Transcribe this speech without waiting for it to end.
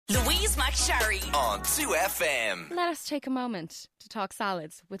Louise McSharry on 2FM. Let us take a moment to talk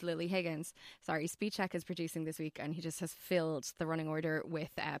salads with Lilly Higgins. Sorry, Speedcheck is producing this week and he just has filled the running order with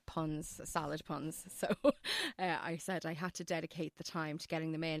puns, salad puns. So I said I had to dedicate the time to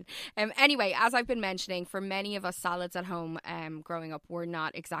getting them in. Anyway, as I've been mentioning, for many of us, salads at home growing up were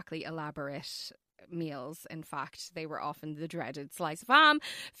not exactly elaborate meals. In fact, they were often the dreaded slice of ham,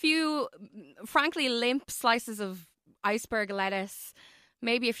 few, frankly, limp slices of iceberg lettuce,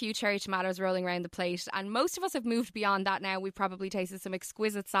 maybe a few cherry tomatoes rolling around the plate. And most of us have moved beyond that now. We've probably tasted some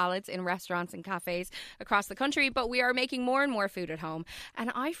exquisite salads in restaurants and cafes across the country, but we are making more and more food at home.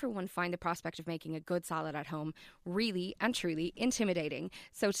 And I, for one, find the prospect of making a good salad at home really and truly intimidating.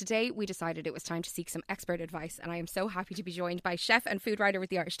 So today we decided it was time to seek some expert advice. And I am so happy to be joined by chef and food writer with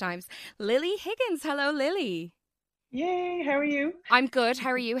the Irish Times, Lilly Higgins. Hello, Lilly. Yay, how are you? I'm good.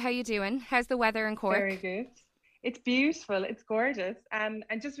 How are you? How are you doing? How's the weather in Cork? Very good. It's beautiful. It's gorgeous. And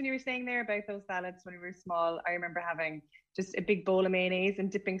just when you were saying there about those salads when we were small, I remember having just a big bowl of mayonnaise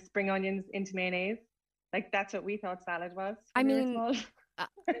and dipping spring onions into mayonnaise. Like, that's what we thought salad was when we were small.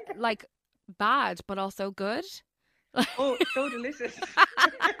 Like bad, but also good. Oh, so delicious.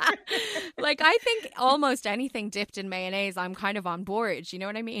 Like, I think almost anything dipped in mayonnaise, I'm kind of on board. You know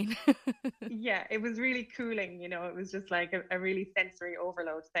what I mean? Yeah, it was really cooling. You know, it was just like a really sensory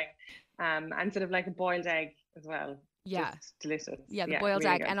overload thing. And sort of like a boiled egg as well. Yeah. Just delicious. Yeah, the boiled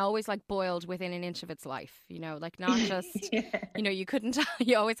really egg. good. And always like boiled within an inch of its life, you know, like not just, you know,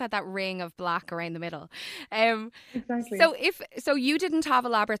 you always had that ring of black around the middle. Exactly. So you didn't have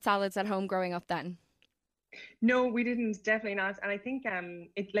elaborate salads at home growing up then? No, we didn't, definitely not. And I think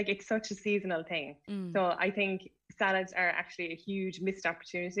it's such a seasonal thing. So I think salads are actually a huge missed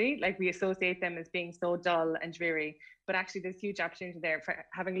opportunity. Like, we associate them as being so dull and dreary, but actually there's huge opportunity there for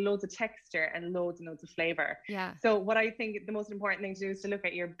having loads of texture and loads of flavor. Yeah. So what I think the most important thing to do is to look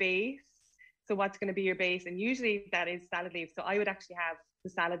at your base. So what's going to be your base? And usually that is salad leaves. So I would actually have the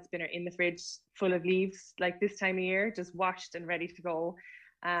salad spinner in the fridge full of leaves, like this time of year, just washed and ready to go.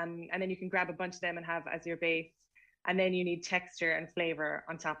 And then you can grab a bunch of them and have as your base. And then you need texture and flavor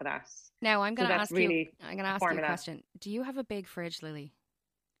on top of that. Now I'm going to ask you a formula. question. Do you have a big fridge, Lilly?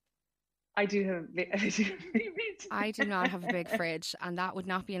 I do have. I do not have a big fridge, and that would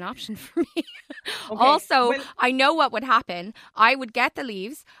not be an option for me. Okay, Also, I know what would happen. I would get the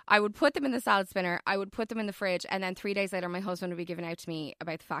leaves, I would put them in the salad spinner, I would put them in the fridge, and then 3 days later, my husband would be giving out to me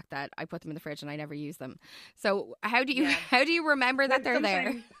about the fact that I put them in the fridge and I never use them. So how do you remember that they're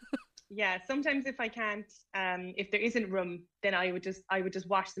there? Yeah, sometimes if I can't, if there isn't room, then I would just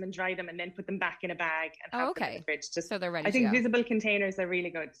wash them and dry them and then put them back in a bag and have them in the fridge. Just so they're ready. I think to go. visible containers are really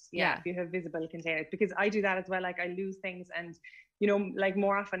good. Yeah, if you have visible containers, because I do that as well. Like, I lose things, and you know, like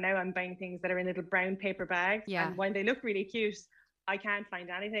more often now I'm buying things that are in little brown paper bags. Yeah. And while they look really cute, I can't find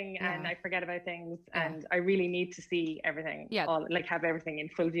anything and I forget about things, and I really need to see everything. Yeah, have everything in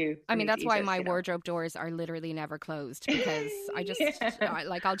full view. I mean, that's why my wardrobe doors are literally never closed, because I just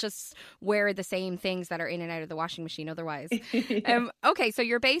I'll just wear the same things that are in and out of the washing machine otherwise. Okay, so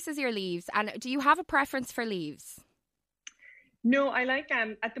your base is your leaves, and do you have a preference for leaves? No, I like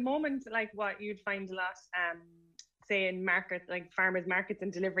at the moment, like what you'd find a lot say in markets, like farmers markets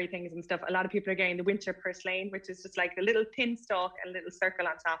and delivery things and stuff, a lot of people are getting the winter purslane, which is just like a little pin stalk and a little circle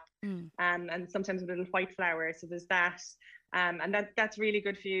on top, and sometimes a little white flower. So there's that, and that's really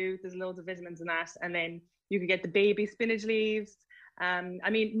good for you. There's loads of vitamins in that. And then you can get the baby spinach leaves. I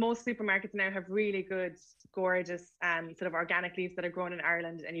mean, most supermarkets now have really good, gorgeous sort of organic leaves that are grown in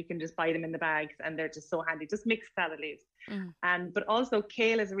Ireland, and you can just buy them in the bags, and they're just so handy. Just mixed salad leaves. But also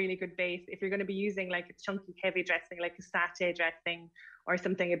kale is a really good base if you're going to be using like a chunky heavy dressing, like a satay dressing or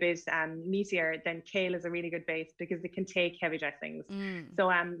something a bit meatier. Then kale is a really good base because it can take heavy dressings.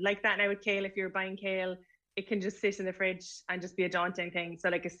 So like that now with kale, if you're buying kale, it can just sit in the fridge and just be a daunting thing. So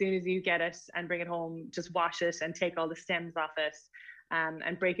like, as soon as you get it and bring it home, just wash it and take all the stems off it,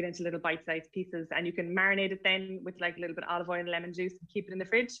 and break it into little bite-sized pieces. And you can marinate it then with like a little bit of olive oil and lemon juice and keep it in the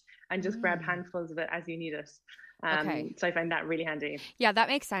fridge and just grab handfuls of it as you need it. So I find that really handy. Yeah, that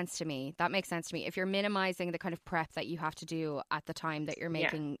makes sense to me. If you're minimizing the kind of prep that you have to do at the time that you're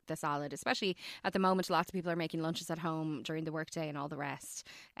making the salad, especially at the moment, lots of people are making lunches at home during the workday and all the rest.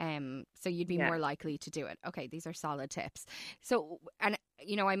 So you'd be more likely to do it. Okay, these are solid tips. So, and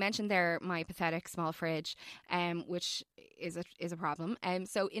you know, I mentioned there my pathetic small fridge, which is a problem.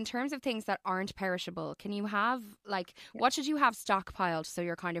 So in terms of things that aren't perishable, can you have what should you have stockpiled so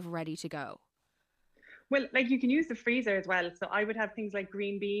you're kind of ready to go? Well, like, you can use the freezer as well. So I would have things like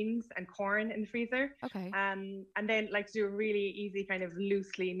green beans and corn in the freezer. Okay. And then, like, to do a really easy kind of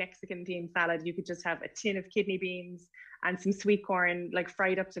loosely Mexican themed salad, you could just have a tin of kidney beans and some sweet corn, like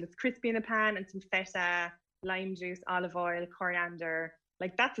fried up till it's crispy in a pan, and some feta, lime juice, olive oil, coriander.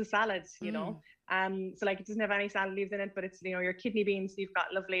 Like that's a salad, you know. So like it doesn't have any salad leaves in it, but it's, you know, your kidney beans. So you've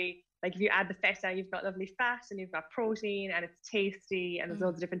got lovely, like if you add the feta, you've got lovely fat and you've got protein and it's tasty and there's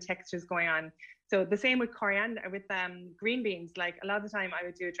loads of different textures going on. So the same with coriander, with green beans. Like a lot of the time I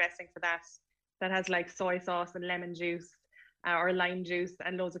would do a dressing for that has like soy sauce and lemon juice or lime juice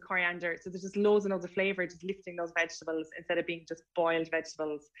and loads of coriander. So there's just loads and loads of flavor, just lifting those vegetables instead of being just boiled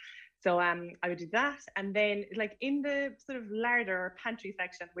vegetables. So I would do that. And then like in the sort of larder or pantry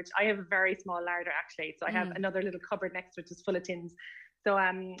section, which I have a very small larder actually. So I have another little cupboard next to it just full of tins. So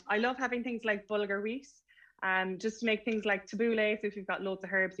I love having things like bulgur wheat, just to make things like tabbouleh. So if you've got loads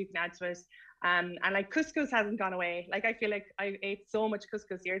of herbs, you can add to it. And like couscous hasn't gone away. Like I feel like I ate so much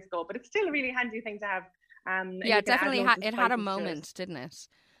couscous years ago, but it's still a really handy thing to have. Yeah, it definitely it had a moment, didn't it?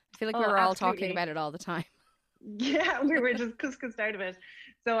 I feel like we were all talking about it all the time. Yeah, we were just couscous out of it.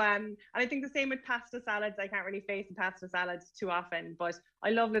 So and I think the same with pasta salads. I can't really face a pasta salad too often, but I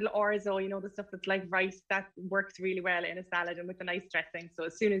love little orzo, you know, the stuff that's like rice, that works really well in a salad and with a nice dressing. So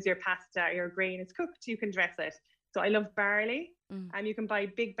as soon as your pasta, your grain is cooked, you can dress it. So I love barley, and you can buy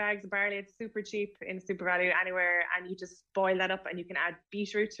big bags of barley. It's super cheap in Super Value anywhere, and you just boil that up and you can add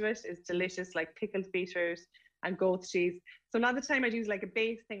beetroot to it. It's delicious, like pickled beetroot and goat cheese. So a lot of the time I'd use like a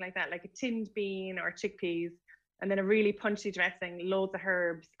base thing like that, like a tinned bean or chickpeas, and then a really punchy dressing, loads of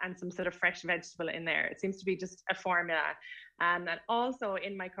herbs and some sort of fresh vegetable in there. It seems to be just a formula. And also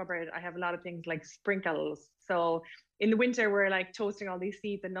in my cupboard, I have a lot of things like sprinkles. So in the winter, we're like toasting all these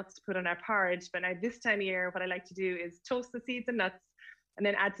seeds and nuts to put on our porridge. But now this time of year, what I like to do is toast the seeds and nuts and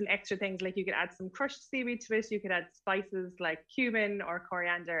then add some extra things. Like you could add some crushed seaweed to it. You could add spices like cumin or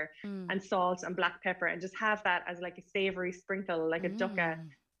coriander and salt and black pepper, and just have that as like a savory sprinkle, like a dukkha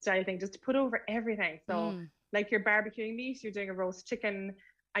style thing, just to put over everything. So like you're barbecuing meat, you're doing a roast chicken,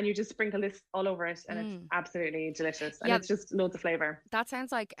 and you just sprinkle this all over it, and it's absolutely delicious. And it's just loads of flavor. That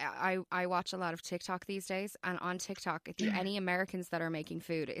sounds like I watch a lot of TikTok these days, and on TikTok, if you any Americans that are making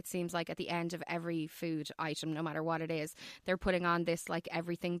food, it seems like at the end of every food item, no matter what it is, they're putting on this like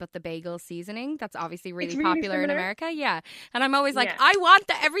everything but the bagel seasoning. That's obviously really popular in America. Yeah. And I'm always like, I want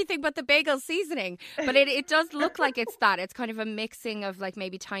the everything but the bagel seasoning. But it does look like it's that. It's kind of a mixing of like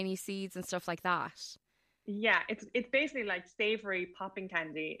maybe tiny seeds and stuff like that. Yeah, it's basically like savory popping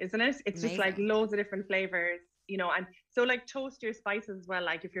candy, isn't it? It's just like loads of different flavors, you know. And so like toast your spices as well.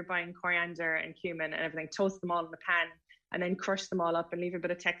 Like if you're buying coriander and cumin and everything, toast them all in the pan and then crush them all up and leave a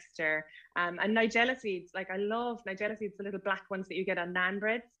bit of texture. And nigella seeds, like I love nigella seeds, the little black ones that you get on naan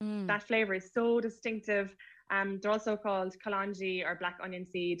breads. That flavor is so distinctive. They're also called kalonji or black onion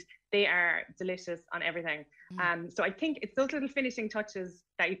seed. They are delicious on everything. So I think it's those little finishing touches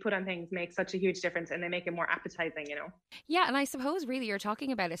that you put on things make such a huge difference, and they make it more appetizing, you know? Yeah, and I suppose really you're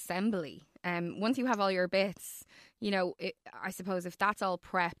talking about assembly. Once you have all your bits, you know, I suppose if that's all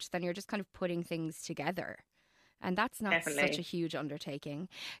prepped, then you're just kind of putting things together. And that's not such a huge undertaking.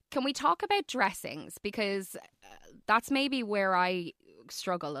 Can we talk about dressings? Because that's maybe where I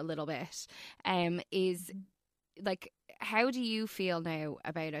struggle a little bit, is like, how do you feel now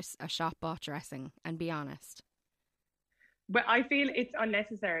about a shop bought dressing? And be honest. But I feel it's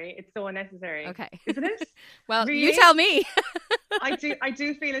unnecessary. It's so unnecessary. Okay. Isn't it? Well, really? You tell me. I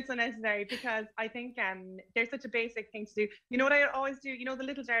do feel it's unnecessary, because I think there's such a basic thing to do. You know what I always do? You know the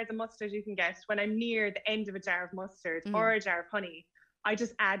little jars of mustard you can get when I'm near the end of a jar of mustard or a jar of honey? I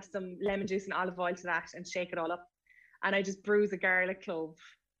just add some lemon juice and olive oil to that and shake it all up. And I just bruise a garlic clove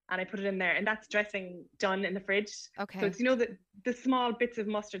and I put it in there, and that's dressing done in the fridge. Okay. So it's, you know, the small bits of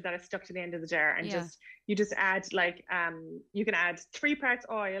mustard that are stuck to the end of the jar, and you just add like you can add 3 parts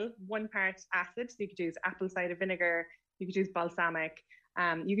oil, 1 part acid. So you could use apple cider vinegar, you could use balsamic,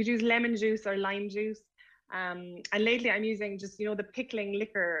 you could use lemon juice or lime juice. And lately I'm using just, you know, the pickling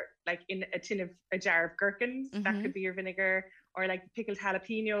liquor, like in a tin of a jar of gherkins. That could be your vinegar. Or like pickled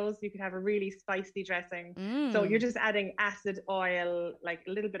jalapenos, you could have a really spicy dressing. So you're just adding acid, oil, like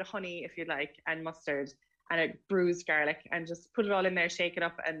a little bit of honey if you like, and mustard, and a bruised garlic, and just put it all in there, shake it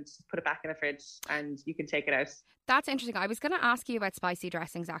up, and put it back in the fridge, and you can take it out. That's interesting. I was going to ask you about spicy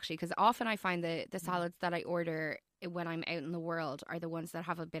dressings actually, because often I find the salads that I order when I'm out in the world are the ones that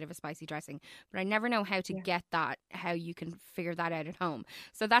have a bit of a spicy dressing, but I never know how to get that, how you can figure that out at home.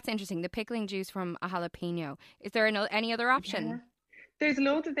 So that's interesting. The pickling juice from a jalapeno. Is there any other option? Yeah. There's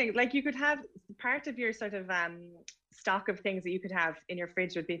loads of things. Like you could have part of your sort of stock of things that you could have in your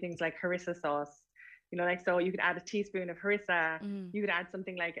fridge would be things like harissa sauce. You know, like, so you could add a teaspoon of harissa. You could add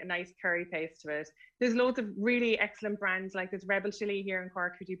something like a nice curry paste to it. There's loads of really excellent brands, like there's Rebel Chili here in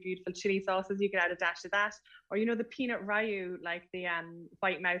Cork who do beautiful chili sauces. You could add a dash of that. Or, you know, the peanut ryu, like the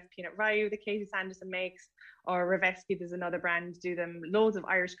white mouse peanut ryu that Katie Sanderson makes, or Raveski, there's another brand, do them. Loads of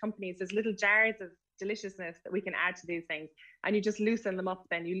Irish companies. There's little jars of deliciousness that we can add to these things. And you just loosen them up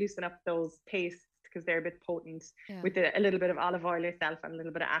then. You loosen up those pastes because they're a bit potent with a little bit of olive oil yourself and a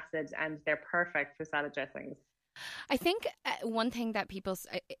little bit of acid, and they're perfect for salad dressings. I think one thing that people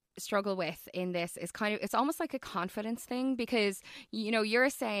struggle with in this is it's almost like a confidence thing, because, you know, you're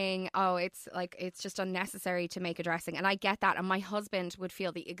saying, oh, it's just unnecessary to make a dressing. And I get that. And my husband would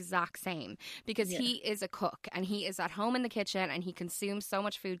feel the exact same, because he is a cook and he is at home in the kitchen and he consumes so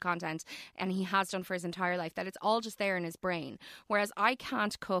much food content, and he has done for his entire life, that it's all just there in his brain. Whereas I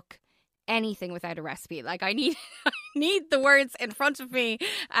can't cook anything without a recipe. Like I need the words in front of me,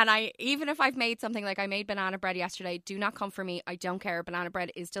 and even if I've made something, like I made banana bread yesterday, do not come for me, I don't care. Banana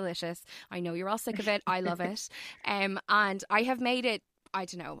bread is delicious. I know you're all sick of it. I love it. And I have made it, I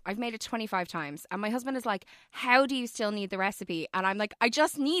don't know, I've made it 25 times, and my husband is like, how do you still need the recipe? And I'm like, I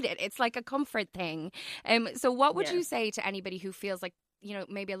just need it. It's like a comfort thing. So what would you say to anybody who feels like, you know,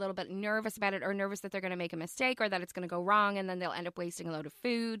 maybe a little bit nervous about it, or nervous that they're going to make a mistake, or that it's going to go wrong and then they'll end up wasting a load of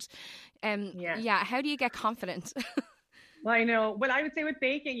food? How do you get confident? Well, I know. Well, I would say with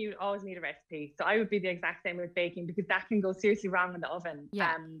baking, you always need a recipe. So I would be the exact same with baking, because that can go seriously wrong in the oven.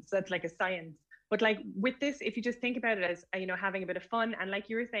 So that's like a science. But like with this, if you just think about it as, you know, having a bit of fun, and like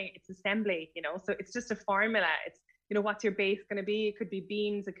you were saying, it's assembly, you know, so it's just a formula. It's, you know, what's your base going to be? It could be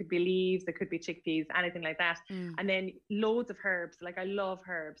beans, it could be leaves, it could be chickpeas, anything like that. And then loads of herbs. Like I love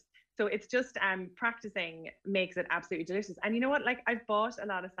herbs. So it's just practicing makes it absolutely delicious. And you know what? Like I've bought a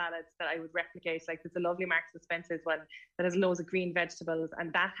lot of salads that I would replicate. Like there's a lovely Marks and Spencer's one that has loads of green vegetables,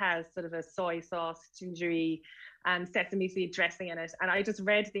 and that has sort of a soy sauce, gingery, and sesame seed dressing in it. And I just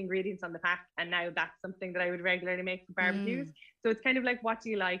read the ingredients on the pack, and now that's something that I would regularly make for barbecues. So it's kind of like, what do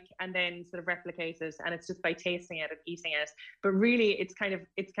you like, and then sort of replicate it. And it's just by tasting it and eating it. But really, it's kind of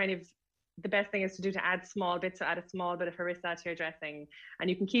the best thing is to add small bits. So add a small bit of harissa to your dressing, and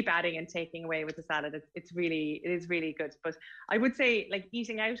you can keep adding and taking away with the salad. It is really good. But I would say, like,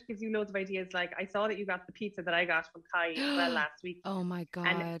 eating out gives you loads of ideas. Like I saw that you got the pizza that I got from Kai as well last week. Oh my God.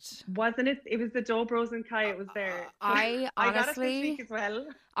 And wasn't it? It was the dough bros and Kai. It was there. So I honestly got it this week as well.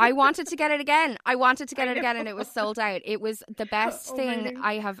 I wanted to get it again. And it was sold out. It was the best thing really?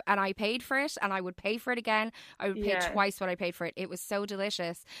 I have, and I paid for it, and I would pay for it again. I would pay twice what I paid for it. It was so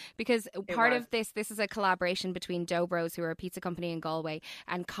delicious, because part of this is a collaboration between Dough Bros, who are a pizza company in Galway,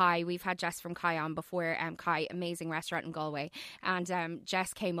 and Kai. We've had Jess from Kai on before. Kai, amazing restaurant in Galway, and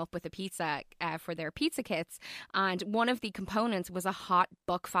Jess came up with a pizza for their pizza kits, and one of the components was a hot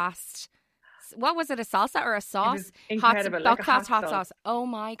Buckfast. What was it, a salsa or a sauce? Incredible, like Buckfast hot sauce. Oh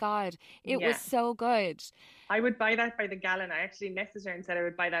my God, it was so good. I would buy that by the gallon. I actually messaged her and said I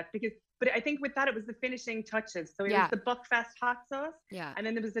would buy that, but I think with that it was the finishing touches. So it was the Buckfast hot sauce, and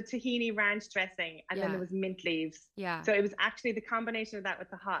then there was the tahini ranch dressing, and then there was mint leaves. So it was actually the combination of that with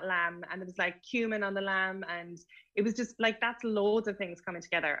the hot lamb, and there was like cumin on the lamb, and it was just like, that's loads of things coming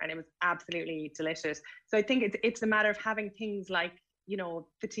together, and it was absolutely delicious. So I think it's a matter of having things like, you know,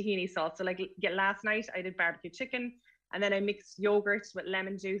 the tahini sauce. So like last night I did barbecue chicken, and then I mixed yogurt with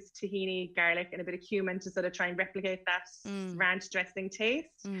lemon juice, tahini, garlic, and a bit of cumin to sort of try and replicate that ranch dressing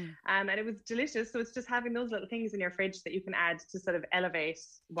taste. And it was delicious. So it's just having those little things in your fridge that you can add to sort of elevate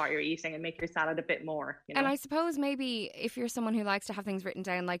what you're eating and make your salad a bit more, you know? And I suppose maybe if you're someone who likes to have things written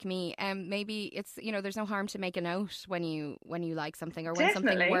down like me, maybe it's, you know, there's no harm to make a note when you like something, or when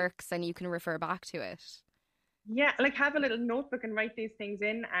something works, and you can refer back to it. Yeah, like have a little notebook and write these things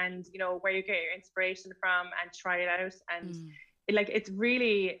in, and you know where you get your inspiration from, and try it out. And it's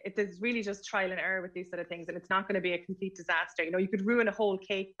really just trial and error with these sort of things, and it's not going to be a complete disaster. You know, you could ruin a whole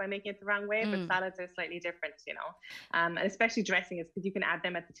cake by making it the wrong way, but salads are slightly different, you know, and especially dressing is because you can add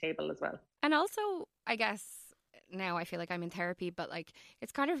them at the table as well. And also, I guess, now I feel like I'm in therapy, but like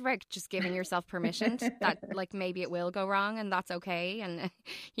it's kind of like just giving yourself permission that like maybe it will go wrong, and that's okay. And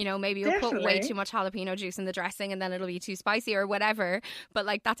you know, maybe you'll put way too much jalapeno juice in the dressing, and then it'll be too spicy or whatever, but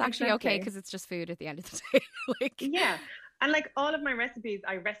like that's actually okay, because it's just food at the end of the day. Like, and like all of my recipes,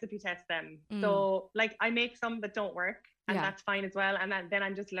 I recipe test them. So like I make some that don't work, and that's fine as well. And then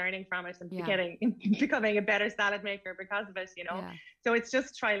I'm just learning from it and becoming a better salad maker because of it, you know. So it's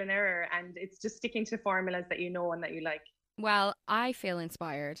just trial and error, and it's just sticking to formulas that you know and that you like. Well, I feel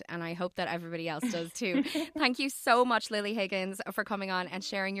inspired and I hope that everybody else does too. Thank you so much, Lilly Higgins, for coming on and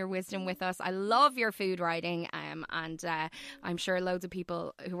sharing your wisdom with us. I love your food writing and I'm sure loads of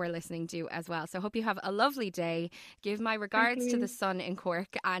people who are listening do as well. So hope you have a lovely day. Give my regards to the sun in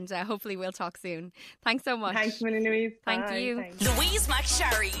Cork and hopefully we'll talk soon. Thanks so much. Thanks, Louise. Thank Bye. you. Thanks. Louise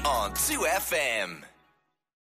McSharry on 2FM.